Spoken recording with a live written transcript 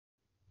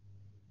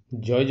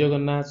जय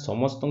जगन्नाथ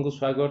समस्त को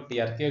स्वागत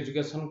टीआरके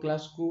एजुकेशन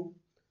क्लास को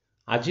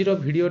आज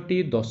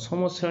भिडियोटी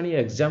दशम श्रेणी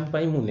एग्जाम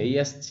मु नहीं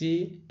आसी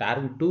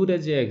टर्म 2 रे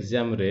जे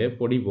एग्जाम रे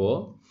पड़िबो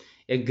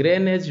ए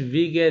grain as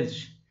big as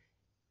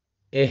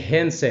a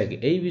hence egg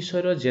यही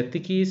विषय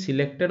जेतिकी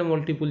सिलेक्टेड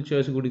मल्टीपल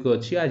चॉइस गुड़िक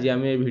अच्छी आज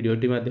आम ए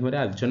भिडियोटी माध्यम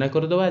आलोचना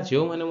करदे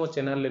जो मैंने मो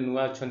चैनल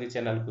नुआ अच्छा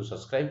चैनल को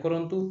सब्सक्राइब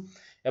करूँ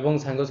एवं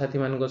सांगसाथी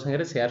मान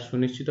सागर सेयार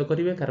सुनिश्चित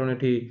करेंगे कारण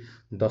ये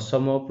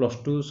दशम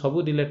 +2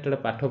 सबू रिलेटेड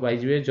पाठ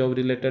पाइबे जॉब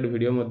रिलेटेड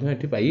वीडियो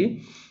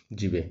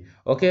पाइबे।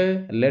 ओके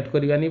लेट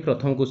करवानी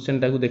प्रथम क्वेश्चन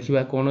टाक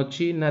देखा कौन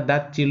अच्छी ना the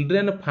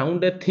children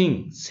found a thing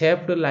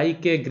shaped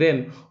like a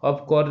grain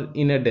of corn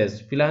in A days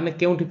पिलाने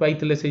केउठी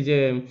पाइथिले से जे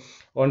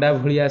अंडा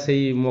भलिया से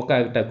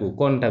मकाटाकू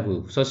कॉर्नटाकू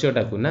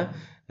शस्यटाकू ना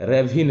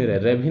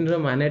रेभिन रो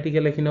माने टिके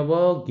लिखि नब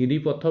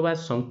गिरिपथ बा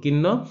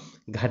संकीर्ण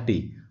घाटी।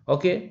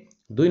 ओके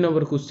 2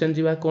 नंबर क्वेश्चन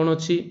जीवा कौन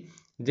अच्छी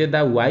जे the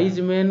wise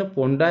man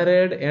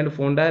पोंडारेड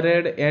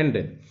and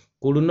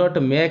could not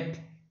make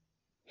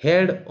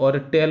head और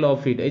टेल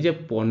ऑफ इट। ये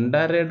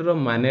पोंडारेड रो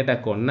मानेटा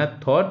कौन ना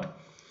thought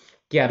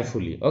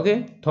carefully. Okay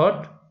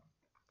thought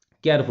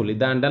carefully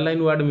the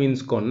underline word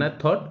means कौन ना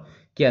thought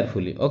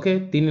carefully. Okay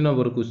 3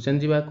 number question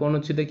जीवा कौन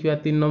अच्छी देखिए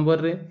 3 नंबर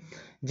रे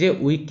जे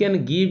we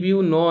can give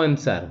you know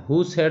answer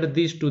who said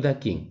this to the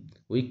king.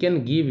 We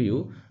can give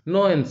you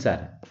know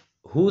answer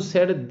who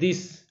said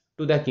this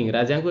to the king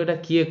राजा को एटा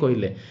किए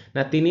कहले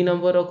ना 3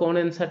 नंबर कौन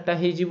आंसरटा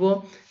हो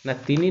ना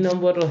 3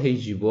 नंबर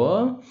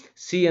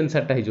सी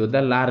आंसरटा हो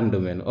the learned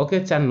man. Okay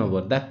 4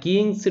 number the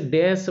Kings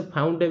dash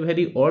found a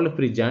very old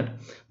present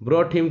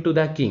brought him to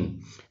the king.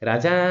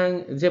 राजा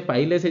जे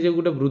पाइले से जे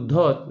गोटे वृद्ध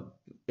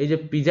ये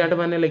पिजाट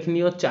माने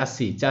लिखनी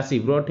चासी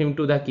brought him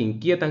to the king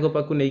किए तांको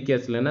पाकु नै कि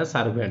आसले ना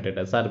सर्वेंट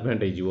एटा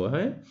सर्वेंट हो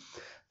है।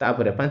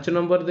 तापरे 5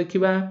 नंबर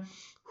देखिबा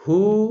हु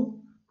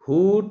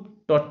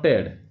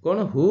टटेड कौन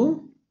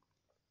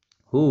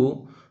who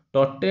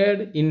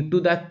टटेड into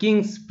the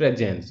Kings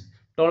presence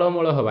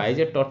टलमल हवा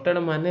ये टटेड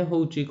माने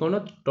होउची कौन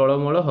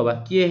टलमल हवा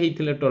किए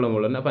हेइथिले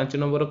टलमल ना 5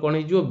 नंबर कौन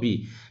हो be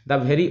the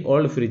very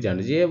old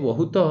present जे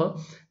बहुत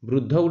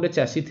वृद्ध गोटे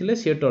चाषी थिले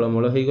सी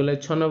टलमल हो गले।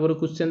 6 नंबर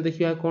क्वेश्चन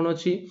देखिया कौन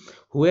अच्छी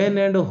व्हेन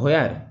एंड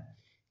व्हेयर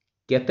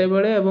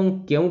केतेबेले एवं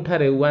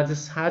केउठारे वाज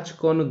साच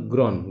कौन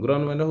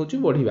ग्रोन माने होउची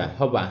बढ़िबा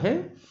हवा है।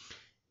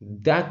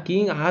 The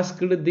king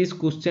asked this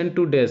question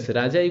to डेस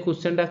राजा ये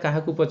क्वेश्चन टा क्या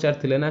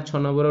पचार ना 6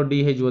 नंबर डी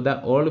हो द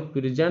ओल्ड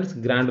प्रेजेंट्स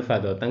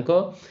ग्रांडफादर तांको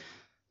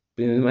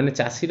माने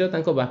चाषीर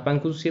तांको बापा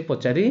को सी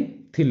पचारि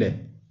थिले।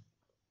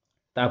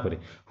 तापरे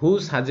who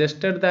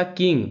suggested the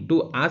king to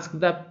ask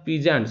the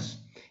peasants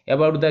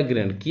about the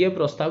grain किए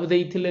प्रस्ताव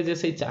देइथिले जे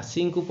से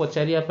चाषी को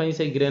पचारिया पई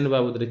से ग्रेन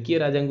बाबद रे किए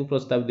राजा को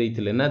प्रस्ताव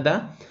देइथिले ना द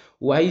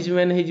वाइज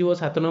मैन हो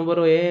 7 नंबर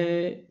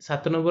ए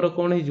 7 नंबर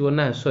कौन हो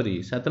ना सॉरी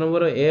 7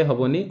 नंबर ए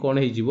हबनी कौन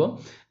हो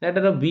ना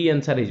एटार बी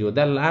आंसर हो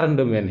द लर्नड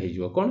मैन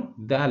हो कौन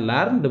the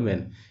learned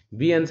man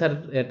B answer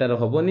एटार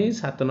हबनी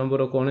 7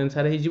 नंबर कौन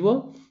आंसर हो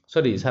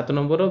सॉरी 7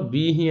 नंबर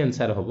बी ही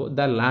आंसर हो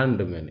the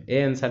learned man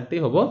A answer T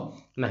हम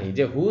ना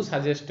जे who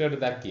suggested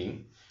the king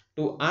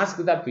to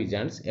ask the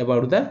peasants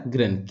about the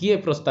grain किए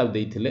प्रस्ताव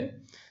देइथिले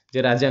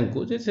जे राजा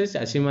को जे से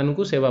चाषी मान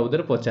को से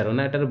बाबद पचार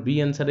ना एटार बी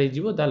आंसर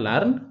हो द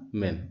लर्नड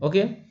मैन।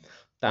 ओके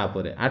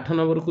तापरे 8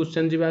 नंबर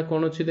क्वेश्चन जीवा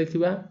कौन अच्छी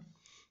देखिबा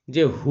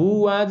जे who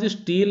was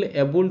still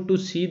able to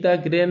see the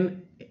grain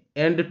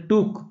and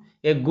took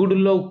a good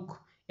look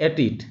at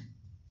it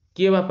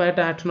किए बापा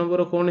एटा 8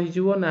 नंबर कौन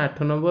हो ना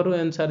 8 नंबर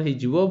आंसर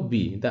हो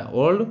be the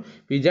old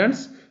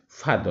peasants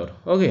father.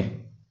 Okay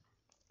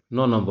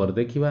 9 number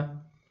देखिबा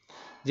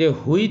जे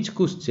which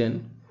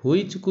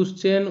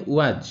question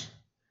was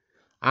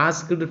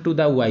asked to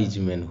the wise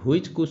man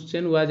which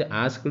question was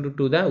asked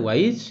to the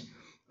wise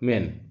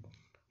man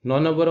 9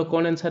 number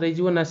कौन answer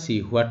हो ना see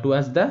what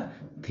was the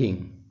thing.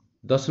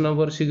 10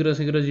 number शीघ्र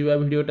शीघ्र जीवा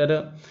वीडियोटार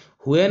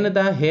when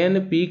the हेन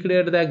picked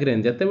at the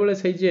grain जते बेले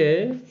से जे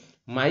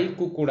माई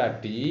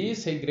कुकुड़ाटी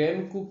से ग्रेन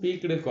को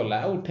पिक्ड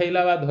कला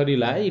उठैला बा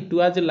धरिला इट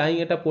वाज लाइंग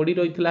एटा पड़ी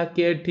रहितला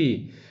केठी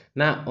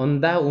ना ऑन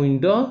द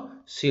विंडो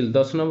सिल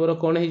 10 नंबर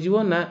कौन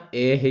हो ना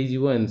ए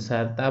हो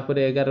आंसर। तापर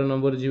 11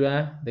 नंबर जीवा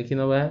देखि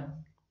नबा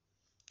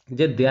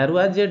जे there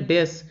was a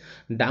dash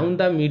down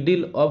the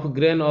middle of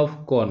grain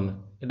of corn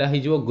एटा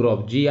हो ग्रोव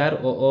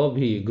GROOV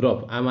ग्रोव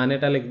आ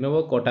मानेटा लिख नब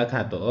कटा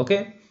खात। ओके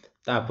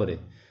तापरे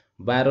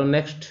 12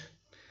 next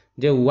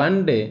J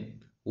one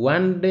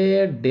day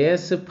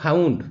dash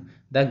found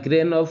the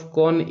grain of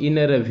corn इन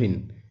ए रेभिन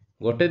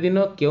गोटे दिन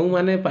केउ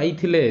माने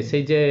पाइथिले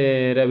से जे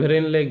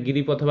रेभिन ले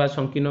गिरिपथ बा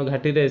संकीर्ण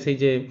घाटी रे से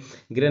जे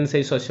ग्रेन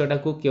से शस्यटा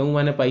को केउ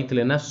माने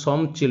पाइथिले ना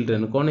सम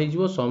चिल्ड्रेन कौन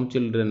हो सम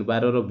चिल्ड्रेन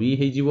 12 रो बी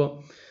हो।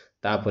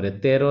 तापरे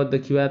 13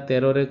 देखिबा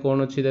 13 रे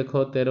कौन अच्छी देख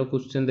 13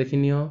 question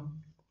देखिनियो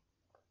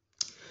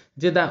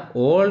J the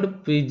old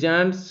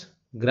peasants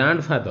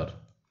grandfather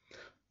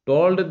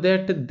told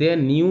that they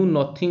knew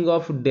nothing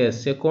of dash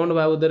से कौन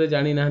बाबद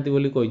जानी ना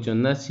बोली कहछन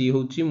ना सी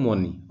होची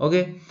मनी।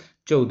 ओके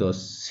 14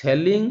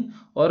 सेलिंग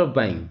और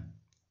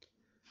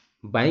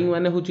बाइंग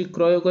माने होची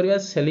क्रय करिया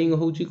सेलिंग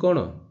होची कौन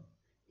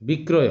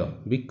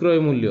विक्रय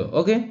मूल्य।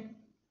 ओके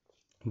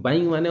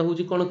बाइंग माने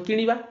होची कौन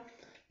किनिबा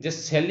जे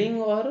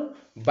सेलिंग और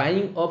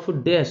buying of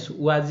dash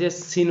was a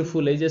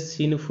sinful A J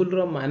sinful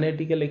रो माने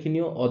टिके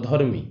लिखिनियो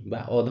अधर्मी बा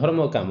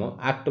अधर्म काम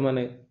एक्ट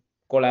माने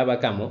कला बा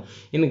काम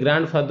इन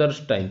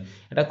ग्रांडफादर्स टाइम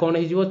एटा कोन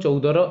हे जिवो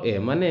 14 रो ए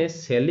माने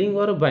सेलिंग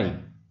और बाइंग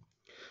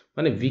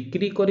माने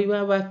बिक्री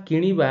करिबा बा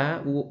किनिबा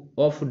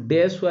of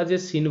dash was a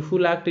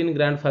sinful act in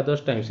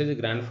ग्रांडफादर्स time से जे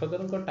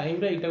ग्रांडफादर को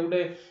टाइम रे इटा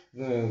गुटे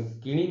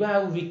किनिबा आ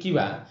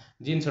बिकिबा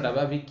जिनसटा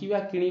बा बिकिबा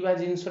किनिबा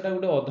जिनसटा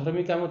गुटे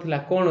अधर्मी काम थिला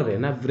कोन रे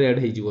ना ब्रेड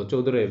हे जिवो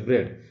 14 रे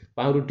ब्रेड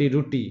पाउरुटी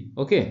रुटी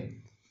ओके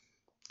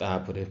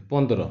तापरे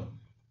 15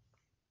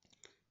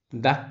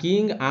 the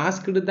king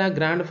asked the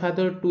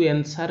grandfather to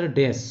answer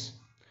dash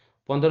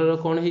 15 रो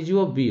कोन हे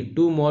जिवो बी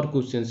टू मोर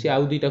क्वेश्चन से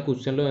आउ दुईटा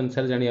क्वेश्चन रो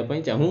आंसर जानिया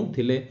पई चाहू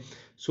थिले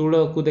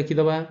 16 को देखि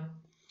दबा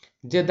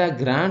जे the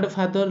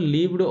grandfather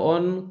lived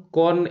on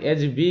corn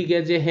as big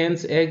as a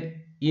hence egg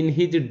in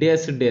his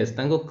dash dash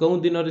तांको कौ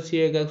दिन रे सी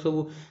एग सब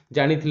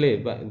जानि थिले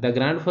the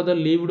grandfather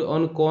lived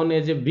on corn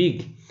as a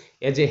big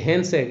as a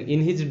hence egg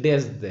in his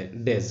dash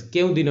dash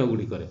केउ दिन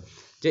गुडी करे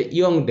जे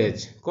यंग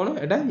डेज कोन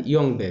एटा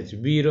यंग डेज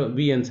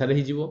बी आंसर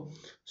हे जिवो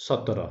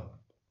 17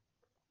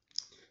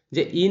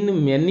 जे in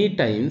many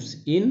times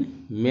in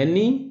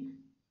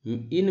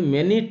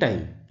many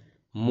time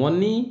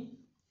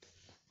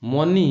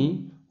money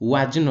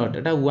was not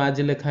Etah was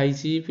लिखाई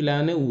छि पिला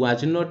माने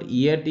was not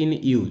yet in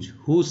use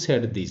who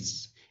said this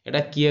एटा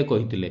किए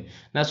कहितले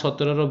ना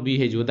 17 रो बी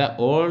हे जो द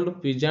ओल्ड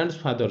पीजेंट्स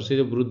फादर से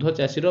जो वृद्ध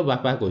चासी रो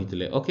बापा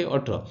कहितले okay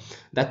 18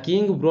 the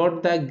king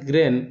brought the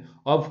grain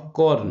of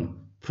corn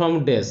from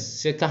dash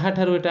से कहा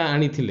ठारू एटा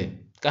आनी थिले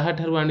कहा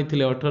ठारू आनी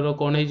थिले 18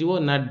 कोन हे जिवो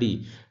ना D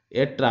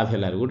A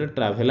traveller Gute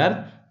traveller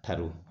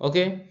ठारू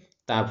ओके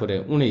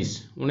तापरे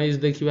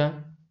 19 देखिबा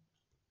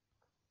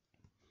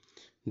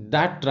the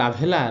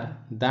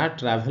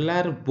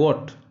traveller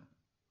bought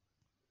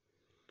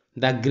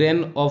the grain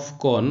of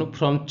corn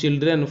from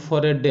children for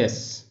a dash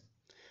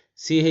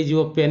सी हे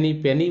जिवो पेनी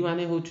पेनी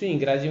माने होछु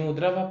इंग्रजी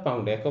मुद्रा बा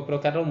पाउंड एक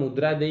प्रकार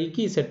मुद्रा देई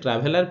कि से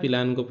ट्रैवलर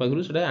पिलान को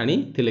पागरु सेटा आनी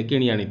थिले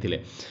किनी आनी थिले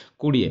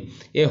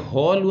 20 ए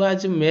whole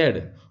was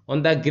made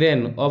on the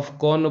grain of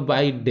corn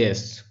by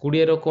dash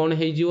 20 रो कोन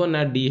हे जिवो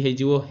ना डी हे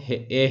जिवो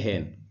ए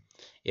हेन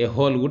ए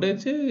होल गुटे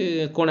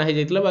से कोना हे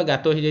जाइतला बा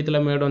गातो हे जाइतला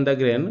made on the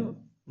grain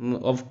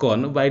of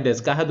corn by dash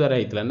कहा द्वारा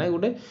हितला ना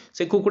गुटे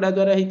से कुकुड़ा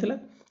द्वारा हितला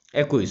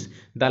 21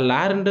 the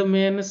learned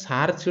man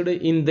searched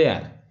in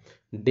their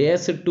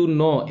dash to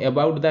know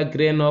about the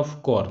grain of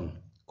corn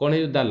cone hey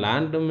the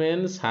learned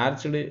man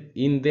searched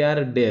in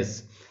their dash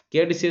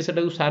KD से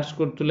सेटा को search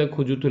करथुले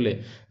खोजुथुले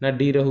ना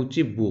D रे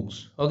होची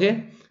बुक्स ओके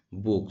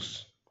बुक्स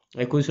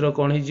 21 रो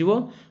कोन हे जिवो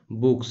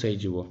बुक्स हे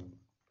जिवो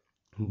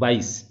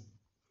 22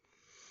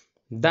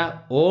 the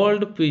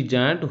old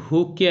peasant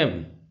who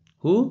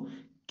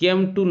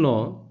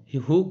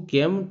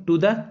came to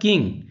the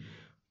king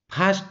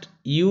first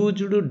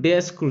used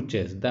dash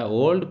crutches the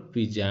old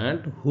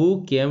peasant who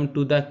came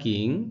to the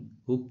king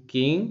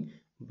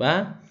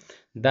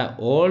the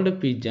old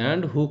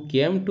peasant who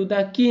came to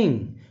the king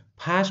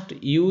first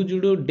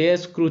used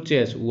dash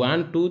crutches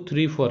 1 2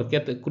 3 4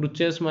 केते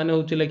crutches माने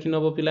होचे लेखि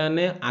नबो पिला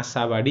ने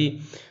आशाबाड़ी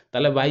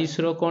ताले 22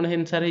 रो कोन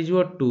answer हे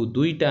जिवो 2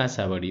 दुईटा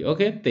आशाबाड़ी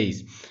okay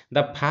 23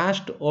 the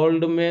first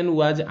old man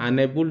was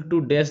unable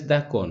to dash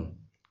the corn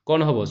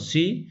कौन हम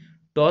सी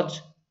टच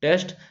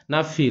टेस्ट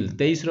ना फील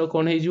 23 रो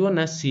कौन हो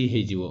ना सी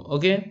हो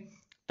ओके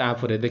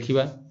तापरे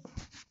देखिबा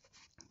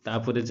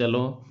तापरे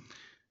चलो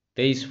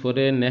 23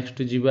 परे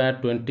नेक्स्ट जीवा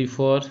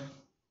 24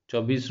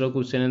 24 रो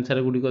क्वेश्चन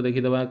आंसर गुडी को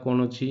देखि दबा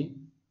कौन अछि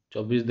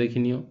 24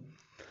 देखिनियो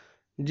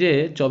जे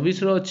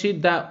 24 रो अछि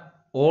the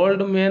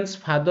old mains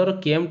father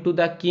came to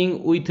the king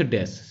with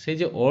dash से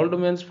जे old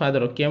mains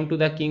father came to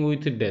the king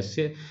with dash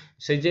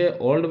से जे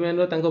ओल्ड मैन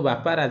रो तांको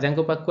बापा राजा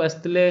को पाखु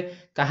आस्तिले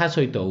कहा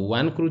सहित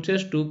 1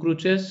 क्रूचेस 2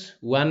 क्रूचेस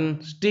 1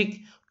 स्टिक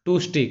 2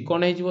 स्टिक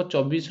कोन हे जिवो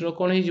 24 रो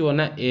कोन हे जिवो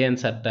ना ए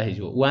आंसर ता हे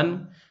जिवो 1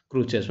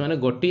 क्रूचेस माने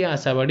गोटी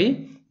आशाबाड़ी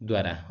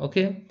द्वारा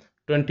ओके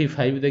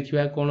 25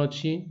 देखिबा कोन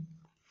अछि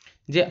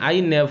जे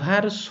आई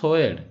नेवर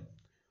सोएड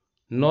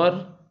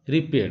नॉर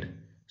रिपेड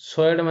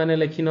सोएड माने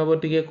लेखि नबो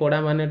टिके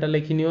कोडा माने ता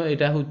लेखिनियो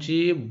एटा होची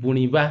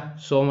बुणीबा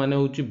सो माने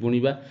होची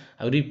बुणीबा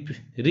आ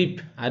रिप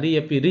आरी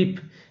एपी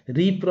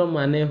रिप रो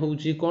माने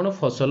होची कोन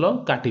फसल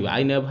काटिबा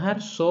I never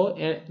so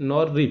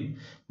nor rib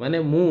माने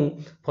मु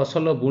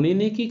फसल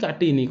बुणीनी कि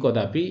काटिनी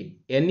कदापि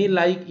any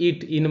like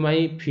it in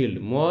my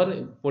field मोर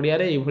पडिया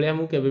रे ए भलिया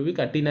मु केबे भी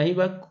काटि नाही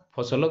बा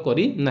फसल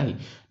करी नाही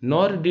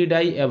nor did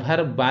I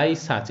ever bye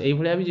सच ए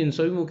भलिया भी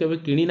जिंस भी मु केबे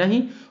किनी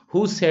नाही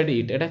हु सेड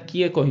इट एटा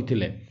किए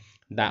कहिथिले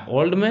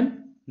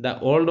the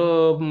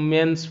old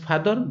mains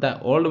father the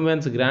old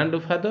mains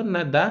grandfather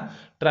ना द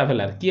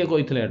ट्रैवलर किए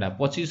कहिथिले एटा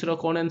 25 रो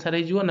कोन आंसर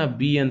हे जिवो ना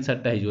बी आंसर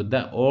ता हे जिवो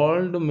the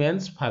old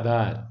mains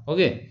father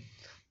okay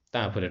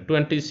तापरे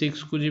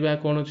 26 को जीवा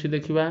कोन अछि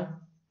देखिबा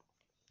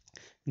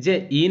जे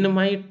in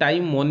my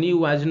time money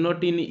was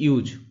not in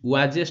use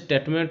was a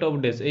statement of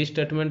days A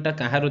statement ता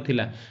कहारो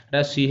थिला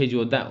रा सी हे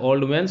जिवो the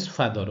old mains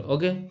father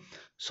okay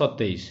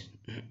 27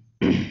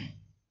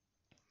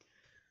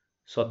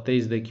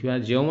 27 देखिए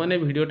जो मैंने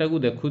वीडियोटा को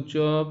देखुच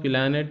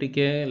पिलाने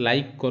टिके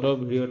लाइक करो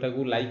वीडियोटा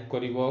को लाइक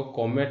करिवो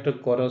कमेंट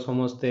करो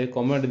समस्ते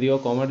कमेंट दियो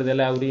कमेंट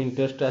देला आउरी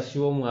इंटरेस्ट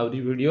आसीबो मु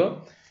आउरी वीडियो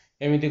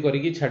एमिति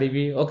करिकी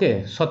छाड़ीबी ओके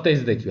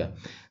 27 देखिए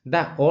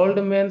the old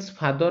mains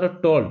father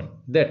told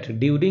that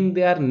during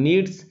their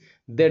needs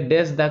they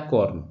dash the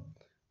corn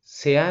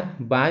share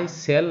bye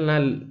cell ना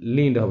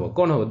लीड हम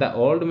कौन हम the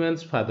old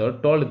mains father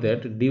told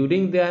that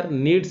during their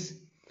needs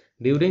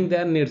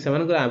से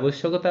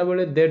आवश्यकता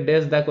बेले दे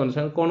डैश द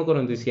कॉर्न कौन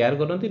करती शेयर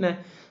करती ना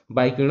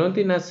बाय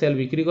किणती ना सेल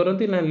बिक्री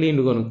करती ना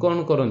लीड कर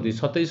कौन करती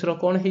 27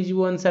 कौन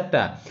हो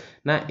आंसरटा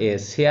ना ए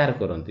शेयर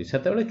करती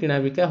से किणा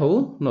बिका हो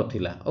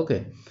नाला okay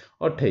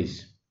 28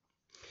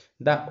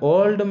 the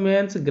old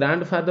mains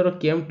grandfather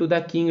came to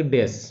the king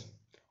dash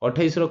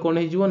 28 कौन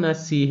हो ना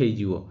सी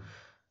हो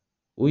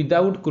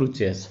विदाउट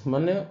क्रुचेस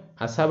माने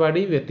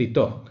आशाबाड़ी व्यतीत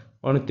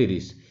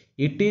 29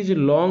 it is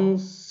long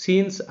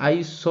since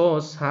I saw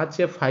such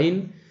a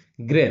fine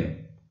grain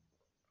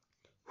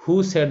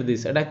who said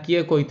this एटा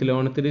किए कहितले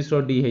 29 रो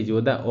डी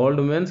हो the old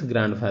mains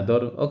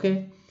grandfather okay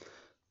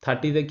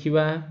 30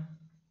 देखिबा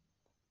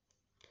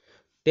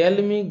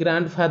tell me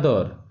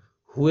grandfather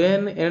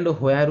when and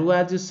where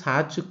was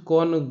such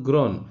corn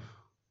grown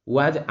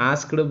was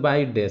asked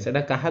by dash एटा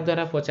कहा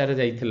द्वारा पचार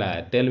जाइथिला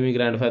tell me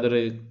grandfather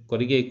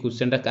करिके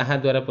क्वेश्चनटा कहा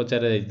द्वारा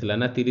पचार जाइथिला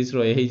ना 30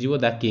 रो एही जीवो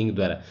द किंग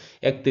द्वारा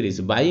 31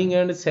 बाइंग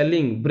एंड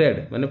सेलिंग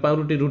ब्रेड माने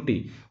पाउरुटी रुटी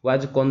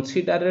was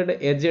कंसीडरेड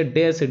as a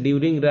dash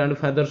during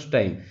ग्रांडफादर्स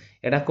time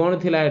एटा कोन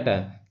थिला एटा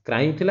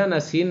क्राइम थिला ना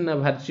सिन ना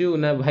भार्च्यू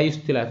ना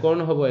भाइस थिला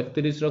कोन हबो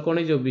 31 रो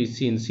कोन जो बी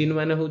सिन सिन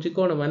माने होची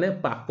कोन माने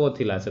पाप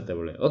थिला सेते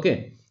बेले ओके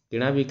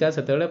किणा बिका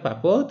सेते बेले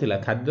पाप थिला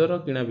खाद्यर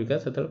किणा बिका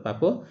सेते बेले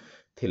पाप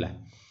थिला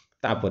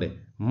तापरे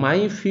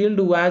माई फील्ड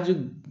वाज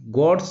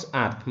गॉड्स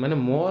अर्थ माने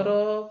मोर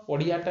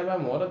पड़ियाटा बा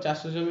मोर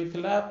चाष जमी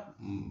थिला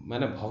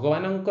माने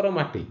भगवानंकर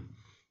माटी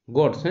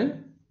गॉड्स हैं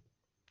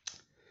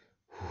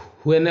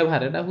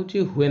व्हेनेवर एटा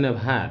होची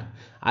whenever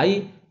I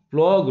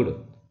plugged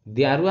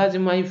there was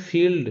my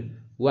field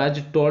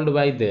was told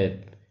by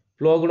that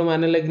plugged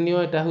माने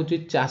लगनियो एटा होची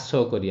चाष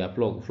करिया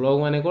प्लग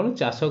माने कोन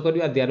चाष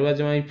करिया there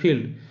was my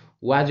field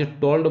was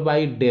told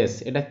by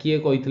dash एटा किए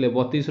कहितले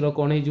 32 रो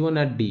कोन हिजबो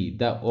ना D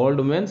the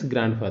old mains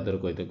grandfather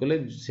कहिते कहले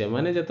से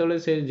माने जेतले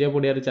से जे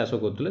पडिया रे चाष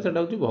करथले सेटा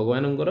होची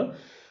भगवानंकर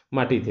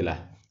माटी थिला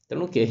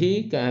तेणु केही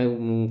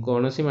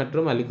कोनसी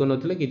माटीर मालिक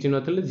नथिले किछि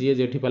नथिले जे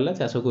जेठी पाला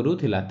चाष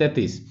करूथिला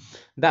 33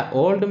 the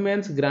old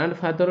mains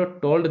grandfather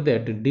told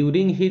that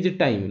during his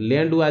time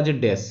land was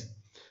dash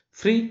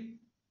free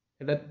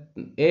एटा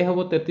ए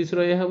हबो 33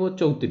 रो ए हबो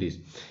 34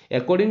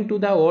 according to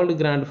the old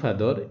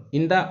grandfather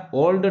in the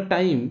old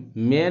time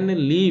man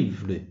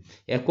lived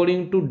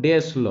according to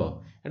dash law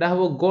एटा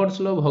हबो गॉड्स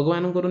लॉ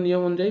भगवानकर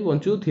नियम अनुसार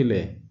बंचू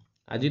थिले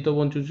आज तो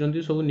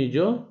बंचुचंती सब निज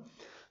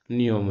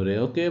नियम रे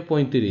okay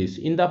 35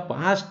 in the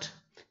past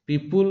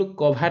people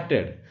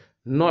कभाटेड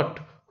not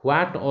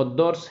what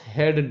others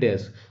head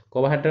dash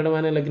कभाटेड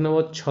माने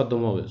लगिनबो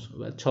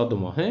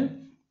छद्म हैं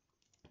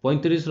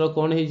 35 रो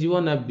कौन हो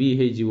ना बी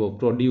हो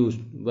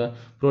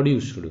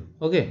प्रोड्यूस्ड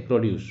ओके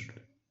प्रोड्यूस्ड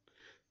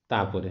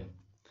तापरे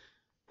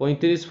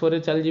 35 पर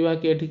चल जावा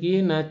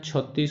कि ना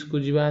 36 को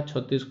जीवा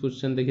 36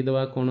 क्वेश्चन देखी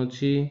दबा कौन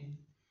अच्छी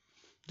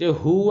जे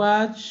हु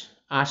वाज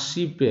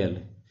आर्शिपेल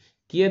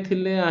किए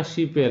थिले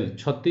आर्शिपेल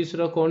 36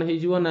 रो कौन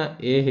हो ना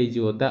ए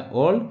हो द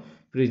ओल्ड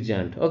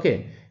प्रेजेंट ओके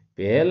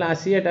पेल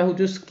आसी एटा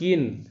हो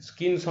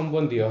स्किन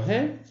संबंधी है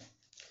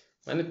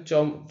माने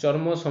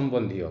चर्म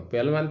संबंधी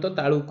पेल मान तो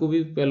तालू को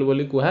भी पेल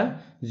बोली कहा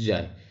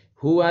जाए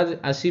हु वाज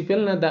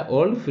आर्शिपेल ना द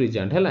ओल्ड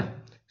प्रेजेंट है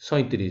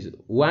 37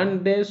 one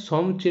day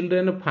some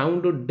children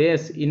found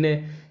dash in A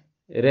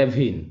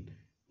ravine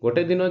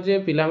गोटे दिन जे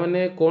पिला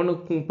माने कौन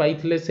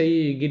पाइथिले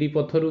सही गिरी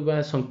पथरु बा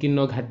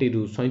संकीर्ण घाटी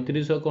रु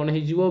 37 कौन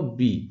हो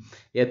B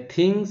a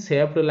thing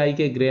shaped like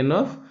a grain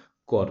of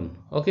corn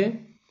okay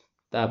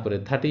तापरे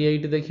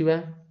 38 देखिबा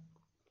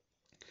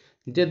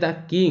जे the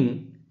king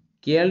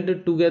called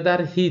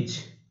together his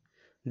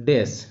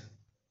dash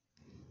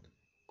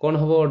कौन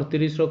हम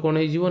 38 रो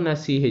कौन हो ना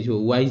सी हो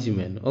वाइज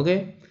मैन ओके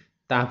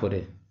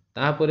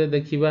तापरे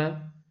देखिबा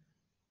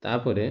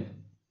तापरे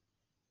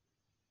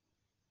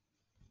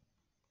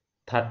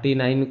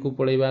 39 को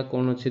पड़ेबा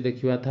कौन अच्छे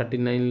देखिबा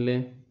 39 ले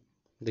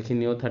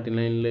देखिनियो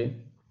 39 ले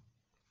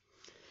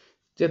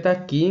जे the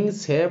king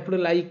shaped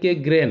like a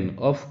grain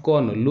of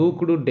corn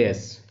looked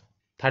dash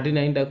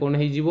 39 टा कौन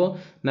हो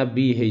ना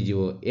बी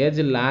हो as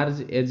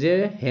large as a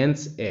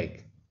hence egg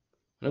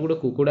माने गोटे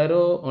कुकुड़ार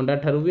अंडा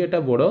ठारू भी एटा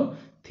बड़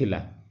थिला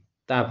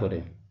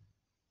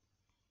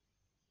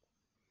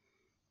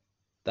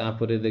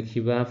तापरे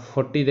देखिबा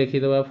 40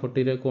 देखिदबा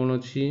 40 रे कौन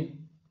अच्छी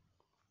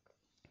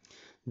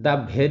the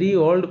very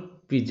old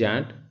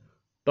peasant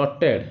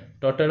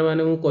tottered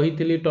माने मु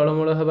कहिथिली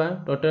टळमळ हबा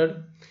tottered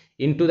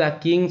into the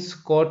king's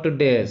court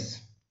dash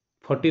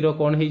 40 रो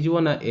कौन हो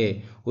ना ए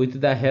with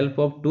the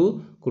help of 2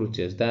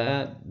 crutches the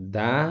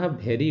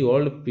very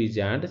old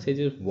peasant से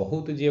जो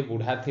बहुत जे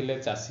बुढ़ा थिले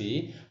चासी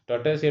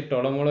टटे से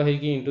टळमळ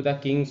हेकी into the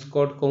king's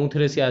court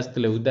कोउथरे से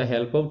आस्थिले with the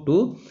help of 2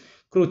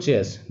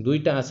 crutches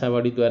दुईटा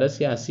आशाबाड़ी द्वारा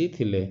से आसी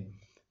थिले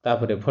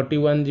तापरे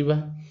 41 जीवा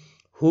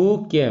who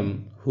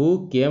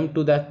came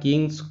to the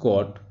Kings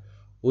court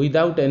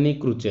without any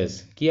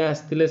क्रुचेस किए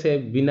आसते से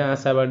बिना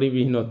आशाबाड़ी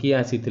विहीन किए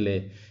आसीथिले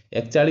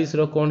 41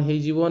 रो कौन है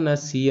जीवो ना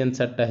सी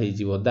आंसर टा है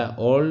जीवो the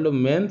old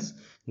mains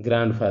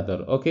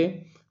grandfather okay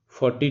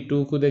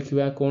 42 को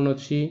देखिबा कौन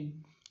अछि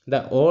the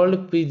old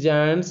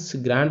peasant's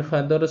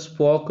grandfather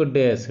spoke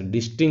dash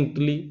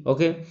distinctly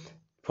okay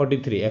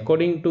 43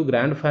 according to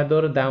grandfather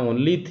the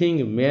only thing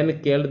men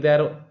killed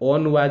their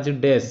own was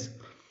dash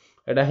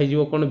एटा है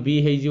जीवो कौन बी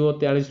है जीवो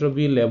 43 रो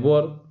बी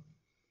लेबर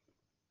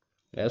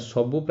ए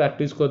सबु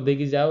प्रैक्टिस कर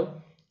देकी जाओ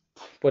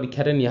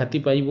परीक्षा रे निहाती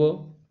पाइबो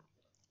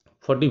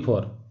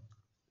 44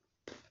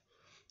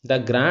 the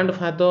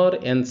grandfather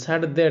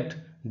answered that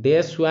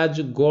dash was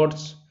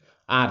God's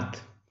earth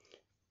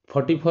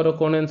 44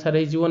 कौन आंसर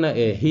है जीवो ना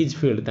ए हिज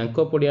फील्ड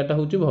तांको पड़ियाटा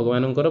होची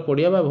भगवानंकर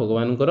पड़िया बा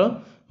भगवानंकर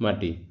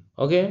माटी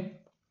ओके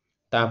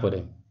तापरे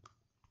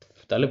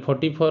ताले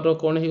 44 रो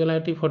कौन हे गला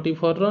एठी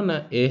 44 रो ना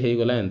ए हे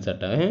गला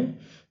आंसरटा है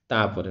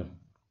तापरे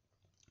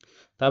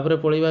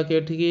पळिबा के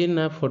एठी की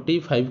ना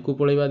 45 को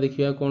पळिबा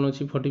देखिबा कौन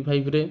अछि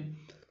 45 रे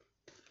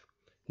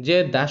जे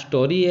the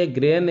story A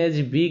grain as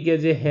big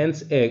as a hence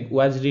egg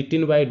was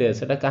written by day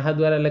सेटा कहा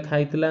द्वारा लिखा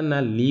हितला ना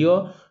लियो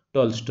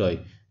टॉल्स्टॉय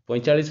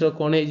 45 रो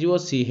कौन है जीवो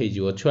सी है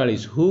जीवो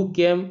 46 हु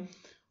केम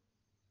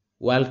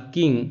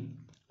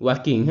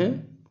वाकिंग है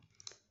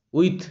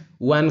विथ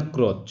वन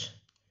क्रोच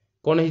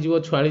कौन है जीवो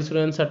 46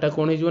 रो आंसर टा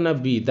कौन है जीवो ना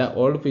बी द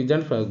ओल्ड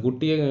peasant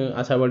गुटी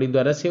आशाबाड़ी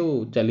द्वारा से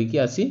चलिकी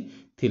आसी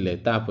थिले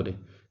तापरे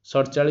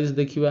 47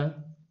 देखिबा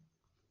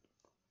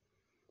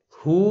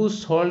who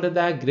sold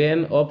the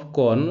grain of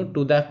corn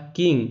to the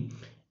king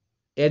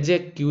as a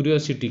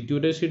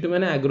curiosity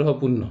माने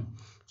आग्रहपूर्ण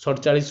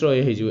 47 रो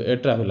हे जिवो ए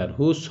traveller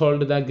who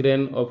sold the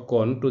grain of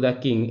corn to the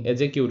king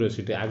as a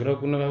curiosity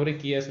आग्रहपूर्ण भाव रे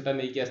किए सेटा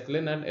नै कि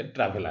आस्तले ना ए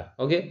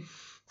traveller okay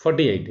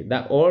 48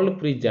 the old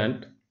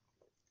peasant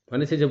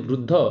माने से जो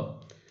वृद्ध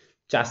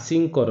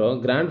चासिंग करो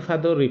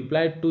grandfather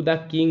replied to the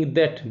king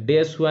that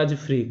dash was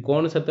free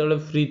कौन सेतेबेले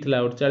फ्री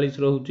थिला 48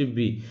 रो होची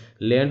बी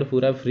लैंड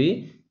पूरा फ्री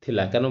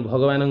थिला कारण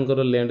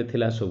भगवानंकर लैंड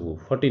थिला सब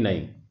 49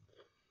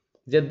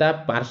 जे the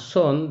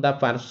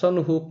person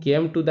who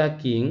came to the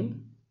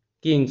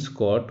Kings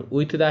court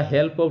with the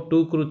help of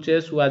to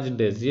क्रुचेस was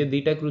days ये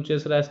दीटा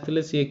क्रुचेस रे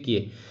आस्थिले से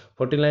किए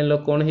 49 लो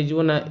कौन हे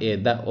जीवो ना ए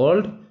the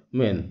old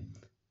man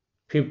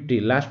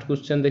 50 last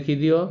question देखि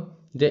दियो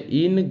जे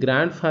इन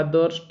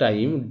grandfathers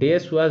time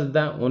dash was the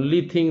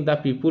only thing the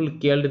people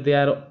called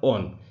their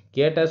own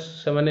केटा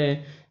से माने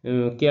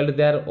केल्ड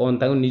देयर ओन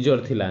ताको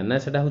निजर थिला ना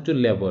सेटा होचु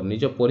लेबर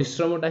निज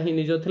परिश्रमटा ही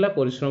निजर थिला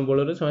परिश्रम बल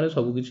रे से माने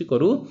सब किछि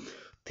करू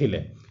थिले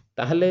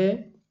ताहले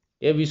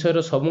ए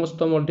विषय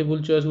समस्त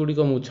मल्टीपल चॉइस गुड़ी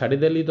को मुझे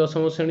छाड़देली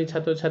 10वीं श्रेणी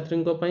छात्र छात्री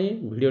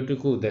भिडियोटी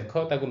को देख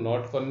ताकू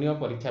नोट करनियो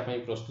परीक्षा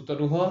प्रस्तुत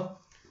रुह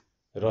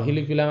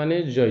रही पिला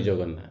माने जय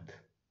जगन्नाथ।